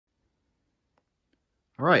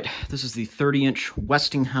All right, this is the 30-inch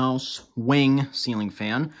Westinghouse Wengue ceiling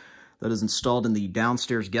fan that is installed in the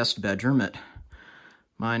downstairs guest bedroom at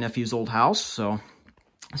my nephew's old house. So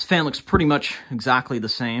this fan looks pretty much exactly the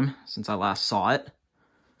same since I last saw it.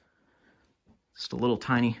 Just a little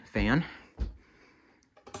tiny fan.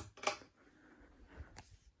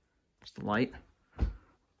 Just the light. I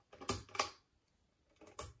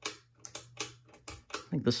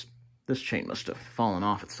think this chain must have fallen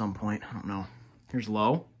off at some point. I don't know. Here's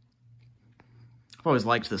low. I've always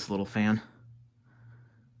liked this little fan.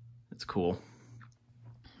 It's cool.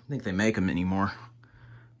 I think they make them anymore.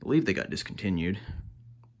 I believe they got discontinued.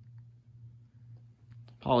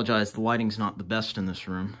 Apologize, the lighting's not the best in this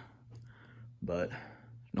room, but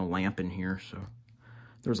there's no lamp in here, so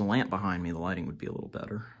if there was a lamp behind me, the lighting would be a little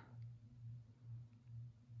better.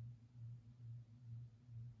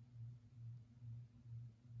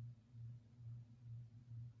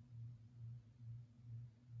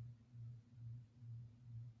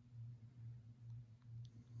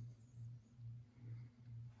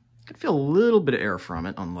 I could feel a little bit of air from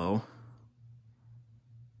it on low.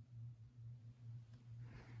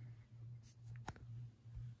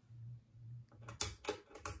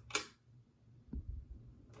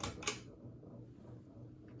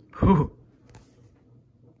 Whew.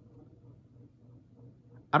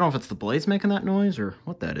 I don't know if it's the blades making that noise or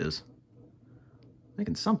what that is.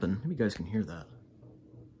 Making something. Maybe you guys can hear that.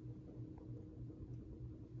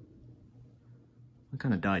 It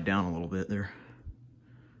kind of died down a little bit there.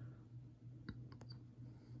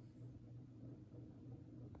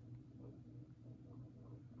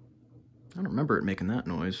 I don't remember it making that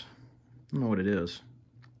noise. I don't know what it is.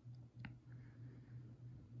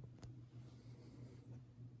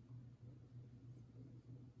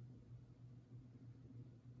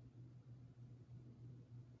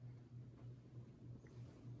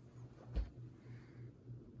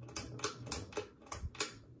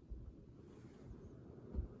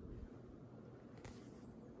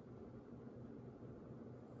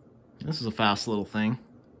 This is a fast little thing.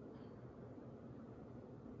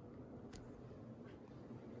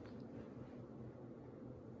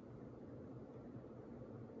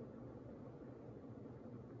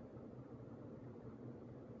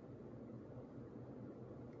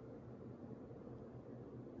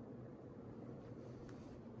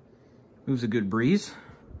 Moves a good breeze.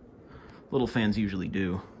 Little fans usually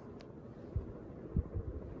do.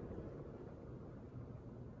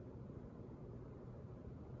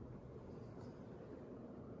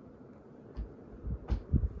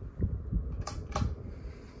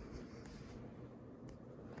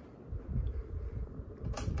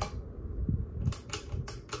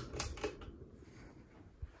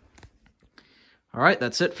 All right,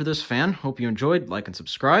 that's it for this fan. Hope you enjoyed. Like and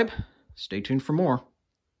subscribe. Stay tuned for more.